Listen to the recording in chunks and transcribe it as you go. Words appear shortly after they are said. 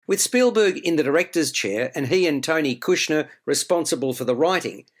With Spielberg in the director's chair and he and Tony Kushner responsible for the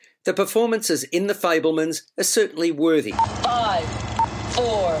writing, the performances in The Fablemans are certainly worthy. 5,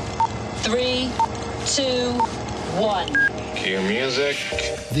 4, 3, 2, 1. Cue music.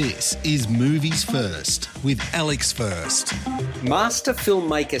 This is Movies First with Alex First. Master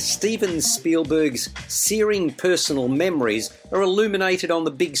filmmaker Steven Spielberg's searing personal memories are illuminated on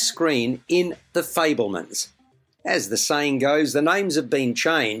the big screen in The Fablemans. As the saying goes, the names have been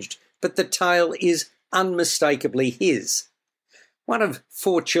changed, but the tale is unmistakably his. One of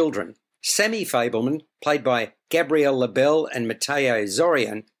 4 children, Sammy Fableman, played by Gabriel Labelle and Matteo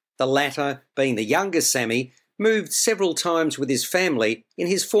Zorian, the latter being the younger Sammy, moved several times with his family in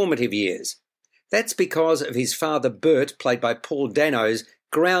his formative years. That's because of his father Bert, played by Paul Dano's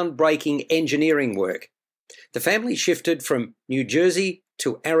groundbreaking engineering work. The family shifted from New Jersey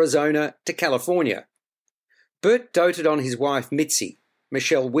to Arizona to California. Bert doted on his wife Mitzi,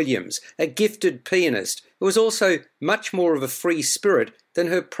 Michelle Williams, a gifted pianist who was also much more of a free spirit than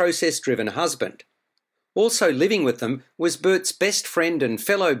her process-driven husband. Also living with them was Bert's best friend and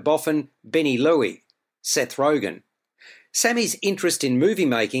fellow boffin Benny Louie, Seth Rogen. Sammy's interest in movie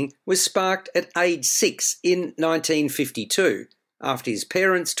making was sparked at age 6 in 1952, after his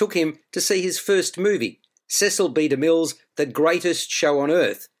parents took him to see his first movie, Cecil B. DeMille's The Greatest Show on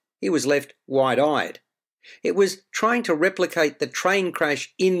Earth. He was left wide-eyed. It was trying to replicate the train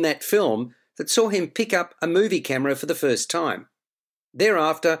crash in that film that saw him pick up a movie camera for the first time.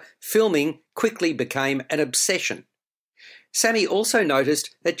 Thereafter, filming quickly became an obsession. Sammy also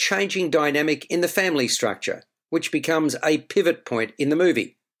noticed a changing dynamic in the family structure, which becomes a pivot point in the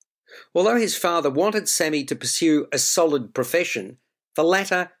movie. Although his father wanted Sammy to pursue a solid profession, the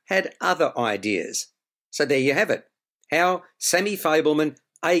latter had other ideas. So there you have it, how Sammy Fableman,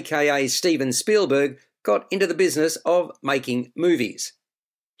 aka Steven Spielberg, got into the business of making movies.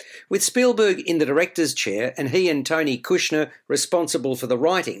 With Spielberg in the director's chair and he and Tony Kushner responsible for the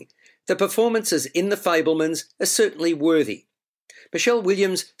writing, the performances in The Fablemans are certainly worthy. Michelle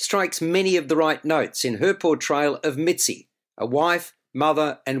Williams strikes many of the right notes in her portrayal of Mitzi, a wife,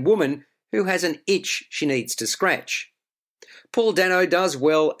 mother and woman who has an itch she needs to scratch. Paul Dano does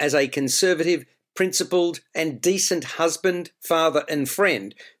well as a conservative, principled and decent husband, father and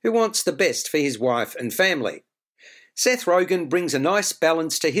friend who wants the best for his wife and family. Seth Rogen brings a nice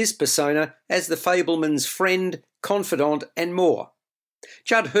balance to his persona as the Fableman's friend, confidant and more.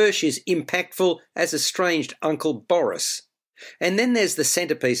 Judd Hirsch is impactful as estranged Uncle Boris. And then there's the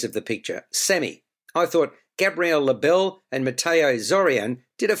centrepiece of the picture, Sammy. I thought Gabriel Labelle and Matteo Zorian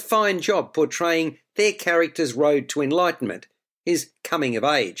did a fine job portraying their character's road to enlightenment, his coming of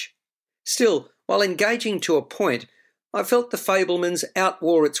age. Still, while engaging to a point, I felt The Fablemans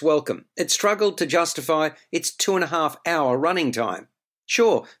outwore its welcome. It struggled to justify its 2.5-hour running time.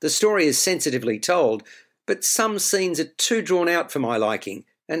 Sure, the story is sensitively told, but some scenes are too drawn out for my liking,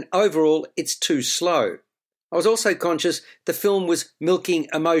 and overall it's too slow. I was also conscious the film was milking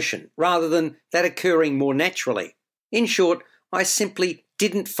emotion, rather than that occurring more naturally. In short, I simply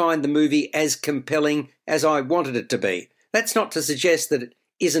didn't find the movie as compelling as I wanted it to be. That's not to suggest that it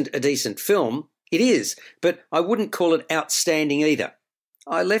isn't a decent film. It is, but I wouldn't call it outstanding either.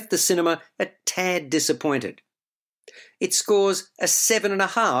 I left the cinema a tad disappointed. It scores a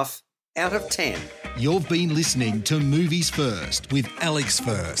 7.5 out of 10. You've been listening to Movies First with Alex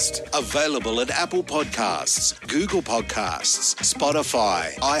First. Available at Apple Podcasts, Google Podcasts,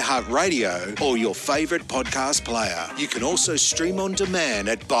 Spotify, iHeartRadio, or your favourite podcast player. You can also stream on demand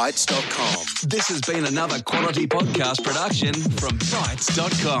at Bytes.com. This has been another quality podcast production from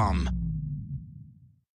Bytes.com.